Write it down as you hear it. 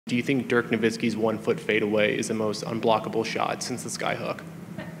Do you think Dirk Nowitzki's 1-foot fadeaway is the most unblockable shot since the skyhook?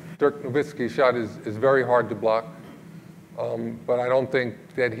 Dirk Nowitzki's shot is very hard to block, but I don't think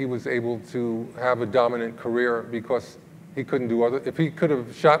that he was able to have a dominant career because he couldn't do other. If he could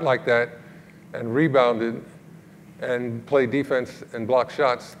have shot like that and rebounded and played defense and blocked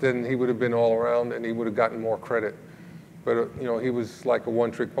shots, then he would have been all around and he would have gotten more credit. But you know, he was like a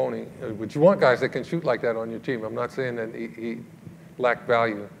one-trick pony. But you want guys that can shoot like that on your team. I'm not saying that he lacked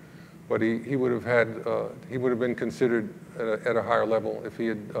value, but he would have had he would have been considered at a higher level if he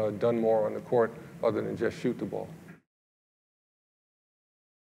had done more on the court other than just shoot the ball.